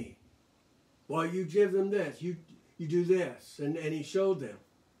believe me? Well, you give them this. You do this. And he showed them.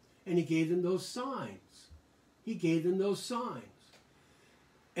 And he gave them those signs. He gave them those signs.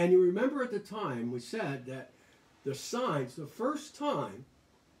 And you remember at the time, we said that the signs, the first time,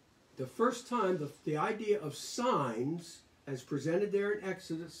 the idea of signs, as presented there in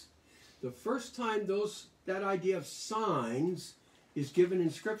Exodus, the first time that idea of signs is given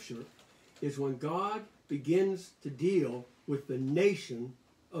in Scripture is when God begins to deal with the nation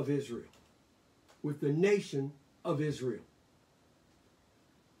of Israel. with the nation of Israel.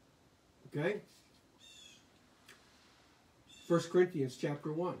 Okay? 1 Corinthians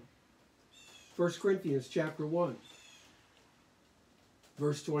chapter 1. 1 Corinthians chapter 1,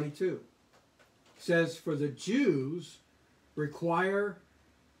 verse 22 says, "For the Jews require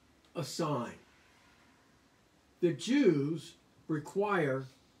a sign." The Jews require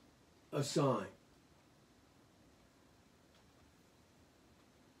a sign.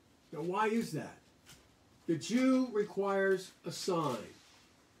 Now, why is that? The Jew requires a sign.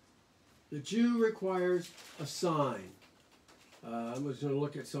 The Jew requires a sign. I'm just going to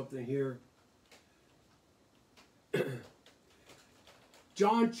look at something here.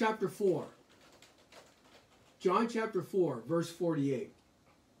 John chapter 4. John chapter 4, verse 48.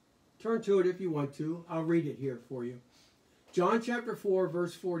 Turn to it if you want to. I'll read it here for you. John chapter 4,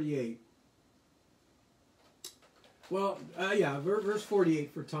 verse 48. Well, verse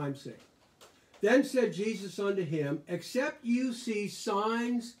 48 for time's sake. "Then said Jesus unto him, Except you see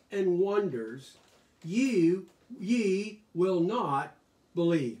signs and wonders, ye will not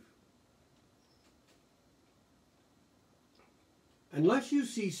believe." Unless you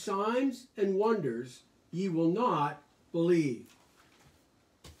see signs and wonders, ye will not believe.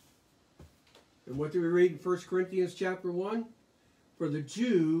 And what do we read in 1 Corinthians chapter 1? For the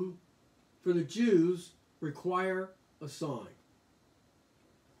Jews require a sign.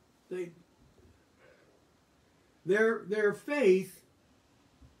 Their faith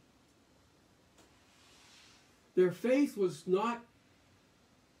was not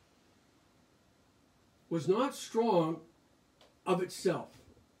strong of itself.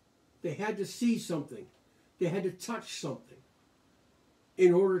 They had to see something. They had to touch something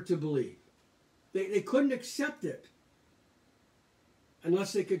in order to believe. They couldn't accept it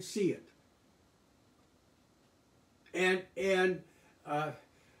unless they could see it. And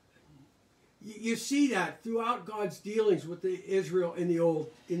you see that throughout God's dealings with Israel in the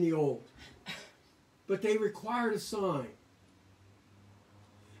old. But they required a sign.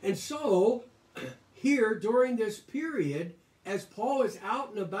 And so, here during this period, as Paul is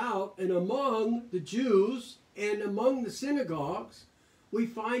out and about and among the Jews and among the synagogues, we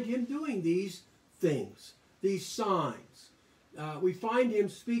find him doing these things, these signs. We find him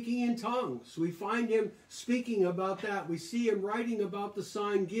speaking in tongues. We find him speaking about that. We see him writing about the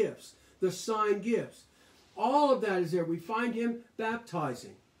sign gifts. All of that is there. We find him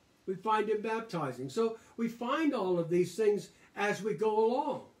baptizing. So we find all of these things as we go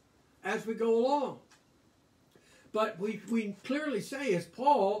along. But we clearly say, as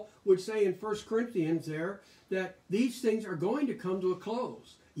Paul would say in 1 Corinthians there, that these things are going to come to a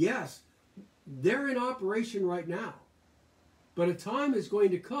close. Yes, they're in operation right now. But a time is going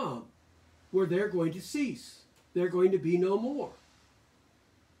to come where they're going to cease. They're going to be no more.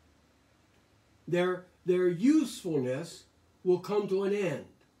 Their usefulness will come to an end.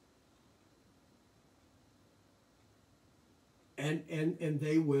 And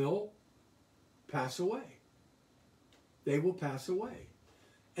they will pass away. They will pass away.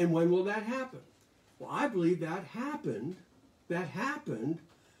 And when will that happen? Well, I believe that happened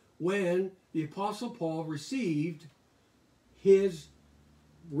when the Apostle Paul received his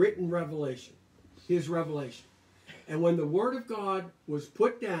written revelation, And when the Word of God was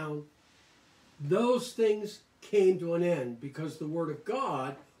put down, those things came to an end because the Word of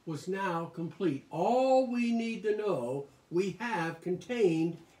God was now complete. All we need to know, we have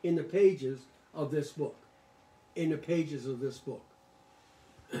contained in the pages of this book.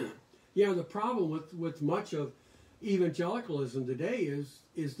 The problem with much of evangelicalism today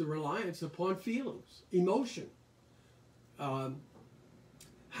is the reliance upon feelings, emotion.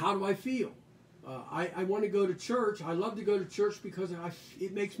 How do I feel? I want to go to church. I love to go to church because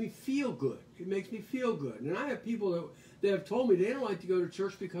it makes me feel good. And I have people that have told me they don't like to go to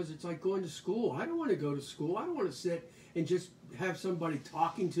church because it's like going to school. I don't want to go to school. I don't want to sit and just have somebody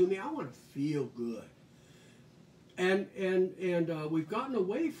talking to me. I want to feel good. And we've gotten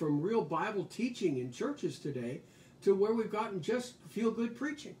away from real Bible teaching in churches today to where we've gotten just feel-good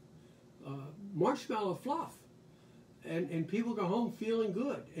preaching, marshmallow fluff, and people go home feeling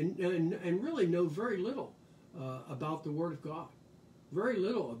good and really know very little about the Word of God. Very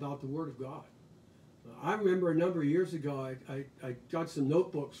little about the Word of God. I remember a number of years ago, I got some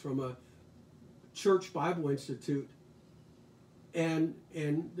notebooks from a church Bible institute. And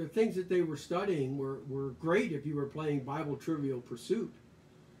the things that they were studying were great if you were playing Bible Trivial Pursuit.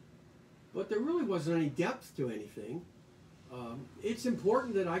 But there really wasn't any depth to anything. It's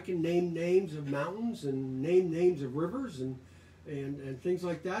important that I can name names of mountains and name names of rivers and things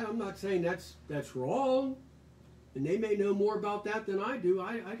like that. I'm not saying that's wrong. And they may know more about that than I do.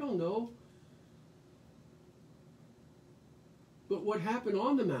 I don't know. but what happened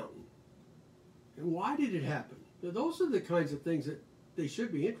on the mountain. And why did it happen? Now, those are the kinds of things that they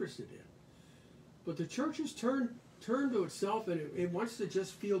should be interested in. But the church has turned to itself, and it wants to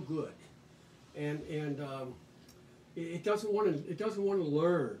just feel good, and it doesn't want to. It doesn't want to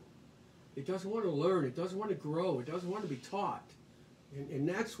learn. It doesn't want to learn. It doesn't want to grow. It doesn't want to be taught, and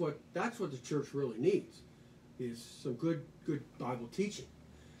that's what the church really needs, is some good Bible teaching.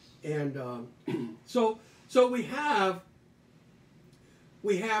 And so we have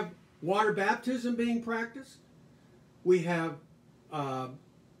water baptism being practiced. We have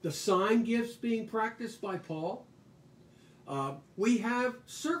the sign gifts being practiced by Paul. We have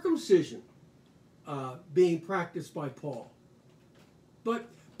circumcision being practiced by Paul. But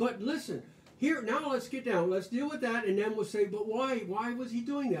listen, here now let's get down. Let's deal with that, and then we'll say, but why was he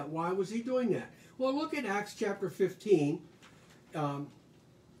doing that? Why was he doing that? Well, look at Acts chapter 15.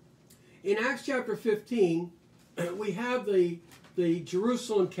 In Acts chapter 15, we have the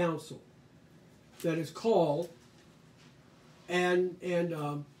Jerusalem Council that is called, and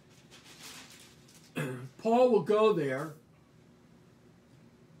Paul will go there.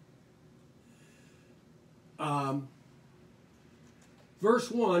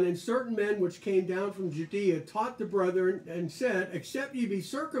 Verse 1, and certain men which came down from Judea taught the brethren and said, except ye be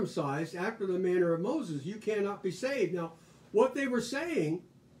circumcised after the manner of Moses, you cannot be saved. Now, what they were saying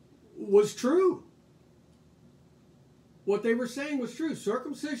was true. What they were saying was true.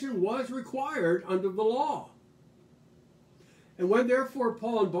 Circumcision was required under the law. And when therefore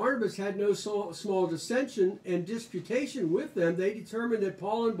Paul and Barnabas had no small dissension and disputation with them, they determined that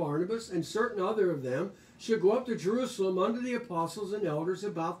Paul and Barnabas and certain other of them should go up to Jerusalem unto the apostles and elders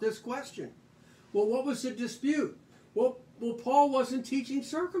about this question. Well, what was the dispute? Well, Paul wasn't teaching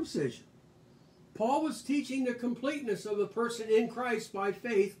circumcision. Paul was teaching the completeness of the person in Christ by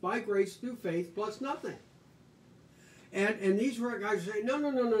faith, by grace through faith, plus nothing. And these guys say,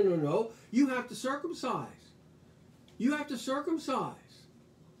 no, you have to circumcise. You have to circumcise.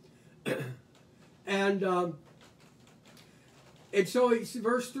 And so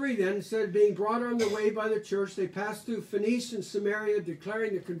verse 3 then, it said, being brought on the way by the church, they passed through Phoenicia and Samaria,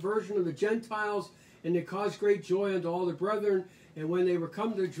 declaring the conversion of the Gentiles, and they caused great joy unto all the brethren. And when they were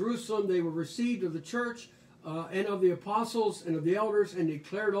come to Jerusalem, they were received of the church and of the apostles and of the elders, and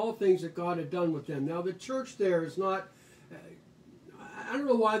declared all things that God had done with them. Now the church there is not, I don't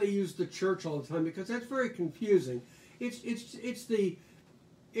know why they use the church all the time, because that's very confusing. It's the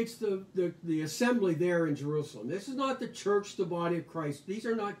assembly there in Jerusalem. This is not the church, the body of Christ. These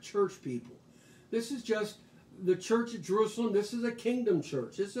are not church people. This is just the church at Jerusalem. This is a kingdom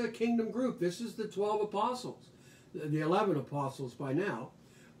church. This is a kingdom group. This is the 12 apostles, the 11 apostles by now.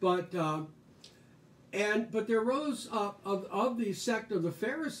 But there rose up of the sect of the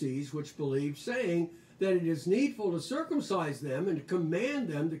Pharisees, which believed, saying that it is needful to circumcise them and to command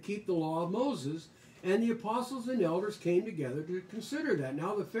them to keep the law of Moses. And the apostles and elders came together to consider that.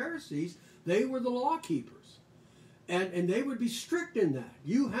 Now the Pharisees, they were the law keepers. And they would be strict in that.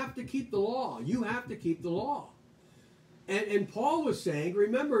 You have to keep the law. You have to keep the law. And Paul was saying,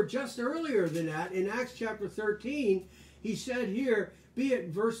 remember just earlier than that, in Acts chapter 13, he said here, be it,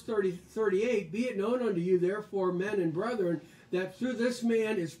 verse 38, be it known unto you therefore, men and brethren, that through this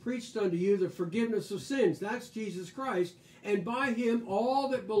man is preached unto you the forgiveness of sins. That's Jesus Christ. And by him all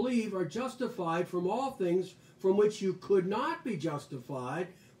that believe are justified from all things from which you could not be justified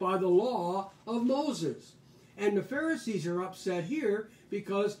by the law of Moses. And the Pharisees are upset here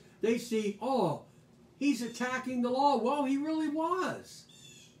because they see, oh, he's attacking the law. Well, he really was.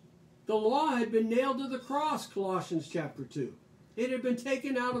 The law had been nailed to the cross, Colossians chapter 2. It had been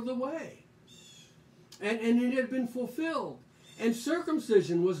taken out of the way. And it had been fulfilled. And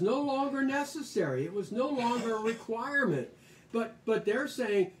circumcision was no longer necessary. It was no longer a requirement. But they're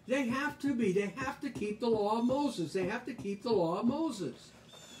saying they have to keep the law of Moses. They have to keep the law of Moses.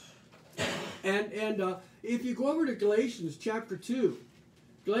 And if you go over to Galatians chapter 2,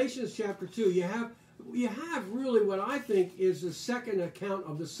 you have really what I think is the second account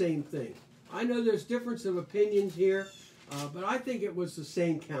of the same thing. I know there's difference of opinions here, but I think it was the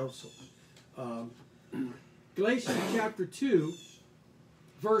same council. Galatians chapter 2,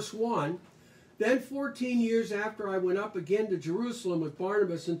 verse 1, then 14 years after I went up again to Jerusalem with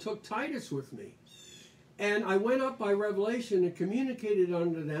Barnabas and took Titus with me. And I went up by revelation and communicated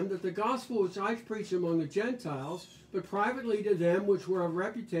unto them that the gospel which I preach among the Gentiles, but privately to them which were of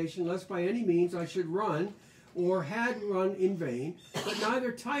reputation, lest by any means I should run, or had run in vain. But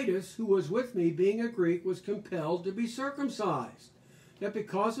neither Titus, who was with me, being a Greek, was compelled to be circumcised, that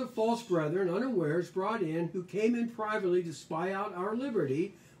because of false brethren, unawares, brought in, who came in privately to spy out our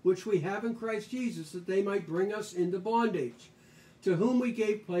liberty, which we have in Christ Jesus, that they might bring us into bondage. to whom we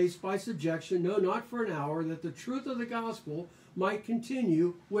gave place by subjection, no, not for an hour, that the truth of the gospel might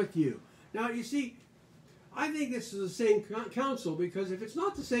continue with you. Now, you see, I think this is the same council, because if it's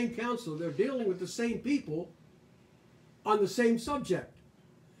not the same council, they're dealing with the same people on the same subject.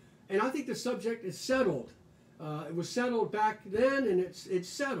 And I think the subject is settled. It was settled back then, and it's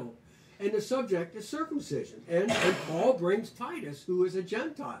settled. And the subject is circumcision. And Paul brings Titus, who is a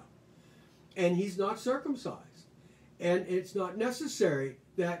Gentile. And he's not circumcised. And it's not necessary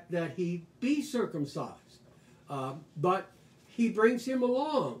that he be circumcised. But he brings him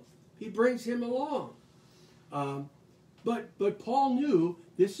along. He brings him along. But Paul knew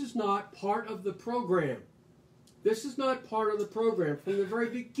this is not part of the program. This is not part of the program. From the very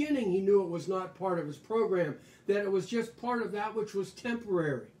beginning, he knew it was not part of his program, that it was just part of that which was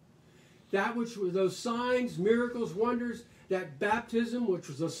temporary. That which was those signs, miracles, wonders, that baptism, which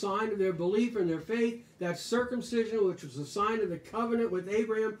was a sign of their belief and their faith, that circumcision, which was a sign of the covenant with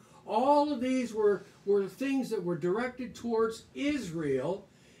Abraham, all of these were things that were directed towards Israel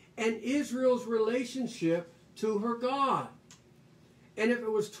and Israel's relationship to her God. And if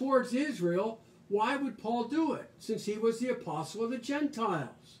it was towards Israel, why would Paul do it, since he was the apostle of the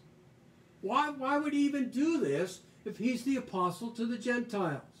Gentiles? Why would he even do this if he's the apostle to the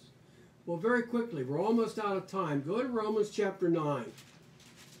Gentiles? Well, very quickly, we're almost out of time. Go to Romans chapter 9.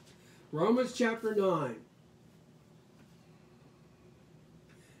 Romans chapter 9.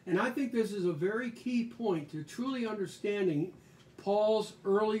 And I think this is a very key point to truly understanding Paul's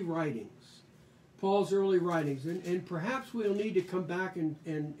early writings. Paul's early writings. And perhaps we'll need to come back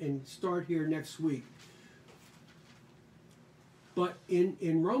and start here next week. But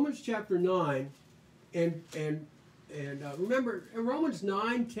in Romans chapter 9, and remember, Romans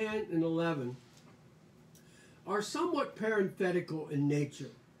 9, 10, and 11 are somewhat parenthetical in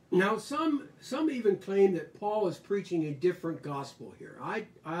nature. Now, some even claim that Paul is preaching a different gospel here. I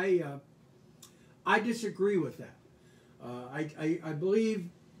disagree with that. I believe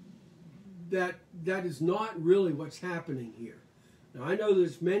that is not really what's happening here. Now, I know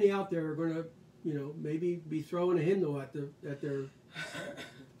there's many out there who are going to, maybe be throwing a hymnal at their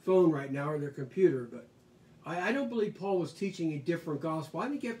phone right now or their computer, but I don't believe Paul was teaching a different gospel. I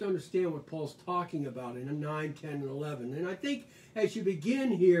think you have to understand what Paul's talking about in 9, 10, and 11. And I think as you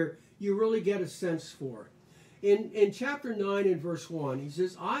begin here, you really get a sense for it. In chapter 9 and verse 1, he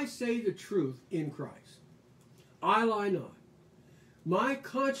says, I say the truth in Christ. I lie not. My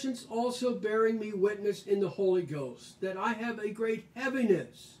conscience also bearing me witness in the Holy Ghost, that I have a great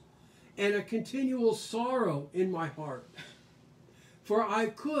heaviness and a continual sorrow in my heart. For I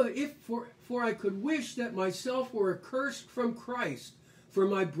could wish that myself were accursed from Christ for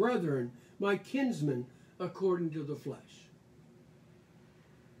my brethren, my kinsmen, according to the flesh.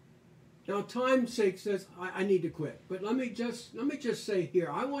 Now, time's sake says I need to quit, but let me just say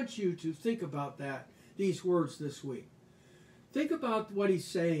here, I want you to think about these words this week. Think about what he's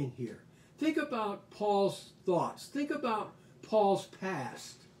saying here. Think about Paul's thoughts. Think about Paul's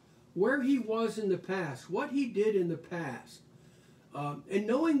past, where he was in the past, what he did in the past. And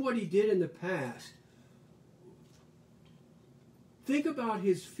knowing what he did in the past, think about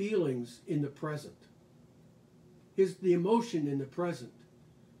his feelings in the present, the emotion in the present,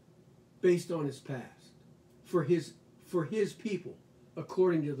 based on his past, for his people,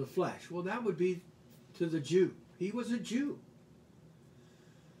 according to the flesh. Well, that would be to the Jew. He was a Jew.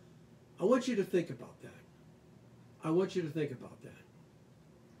 I want you to think about that. I want you to think about that.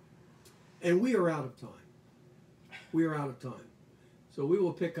 And we are out of time. We are out of time. So we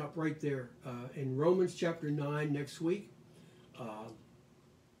will pick up right there in Romans chapter 9 next week.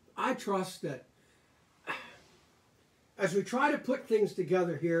 I trust that as we try to put things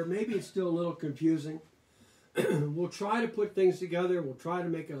together here, maybe it's still a little confusing. We'll try to put things together. We'll try to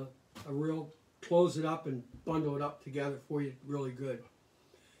make a real, close it up and bundle it up together for you really good.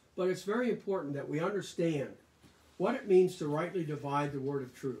 But it's very important that we understand what it means to rightly divide the word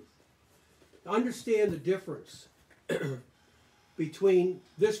of truth. To understand the difference between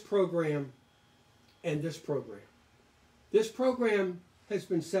this program and this program. This program has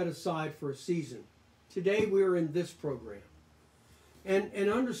been set aside for a season. Today we are in this program. And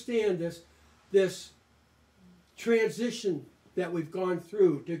understand this transition that we've gone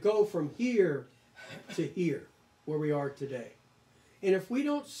through to go from here to here, where we are today. And if we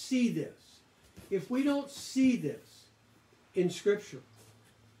don't see this in Scripture,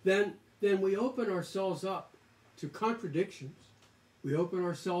 then we open ourselves up to contradictions. We open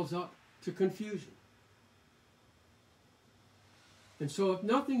ourselves up to confusion. And so if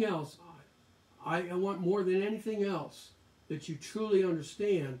nothing else, I want more than anything else that you truly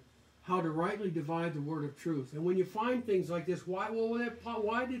understand how to rightly divide the word of truth. And when you find things like this, why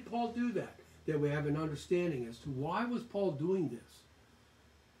did Paul do that? That we have an understanding as to why was Paul doing this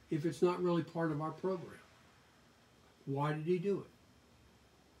if it's not really part of our program. Why did he do it?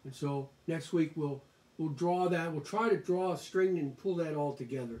 And so next week we'll draw that. We'll try to draw a string and pull that all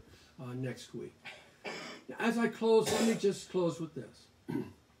together next week. Now, as I close, let me just close with this.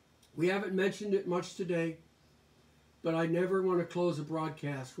 We haven't mentioned it much today, but I never want to close a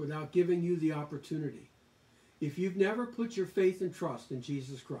broadcast without giving you the opportunity. If you've never put your faith and trust in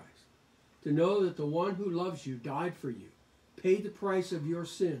Jesus Christ, to know that the one who loves you died for you, paid the price of your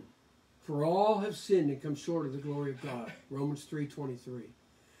sin, for all have sinned and come short of the glory of God, Romans 3:23.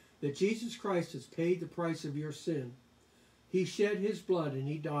 That Jesus Christ has paid the price of your sin. He shed his blood and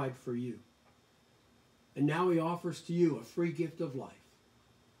he died for you. And now he offers to you a free gift of life.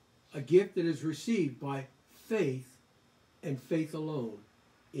 A gift that is received by faith and faith alone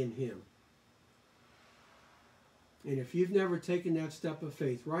in him. And if you've never taken that step of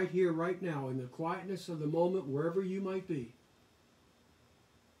faith, right here, right now, in the quietness of the moment, wherever you might be,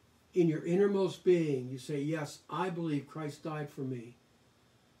 in your innermost being, you say, yes, I believe Christ died for me.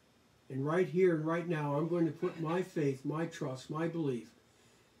 And right here and right now, I'm going to put my faith, my trust, my belief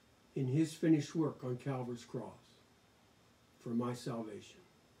in his finished work on Calvary's cross for my salvation.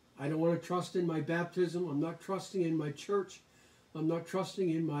 I don't want to trust in my baptism. I'm not trusting in my church. I'm not trusting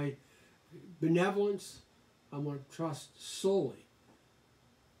in my benevolence. I want to trust solely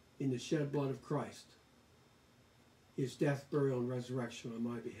in the shed blood of Christ, his death, burial, and resurrection on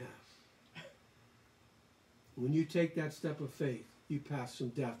my behalf. When you take that step of faith, you pass from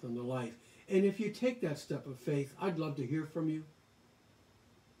death unto life. And if you take that step of faith, I'd love to hear from you.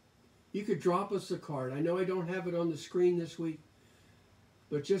 You could drop us a card. I know I don't have it on the screen this week,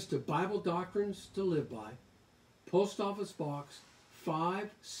 but just to Bible Doctrines to Live By, Post Office Box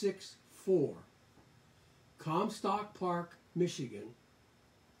 564, Comstock Park, Michigan,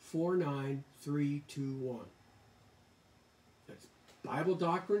 49321. That's Bible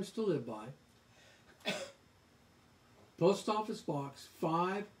Doctrines to Live By. Post Office Box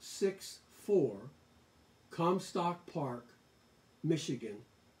 564, Comstock Park, Michigan,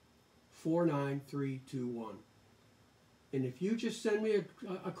 49321. And if you just send me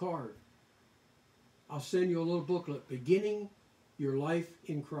a card, I'll send you a little booklet, Beginning Your Life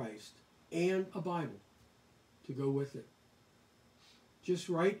in Christ, and a Bible to go with it. Just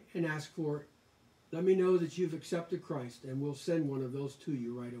write and ask for it. Let me know that you've accepted Christ, and we'll send one of those to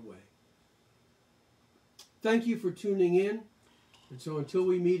you right away. Thank you for tuning in. And so until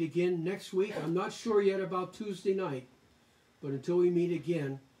we meet again next week, I'm not sure yet about Tuesday night, but until we meet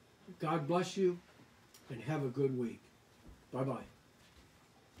again, God bless you and have a good week. Bye-bye.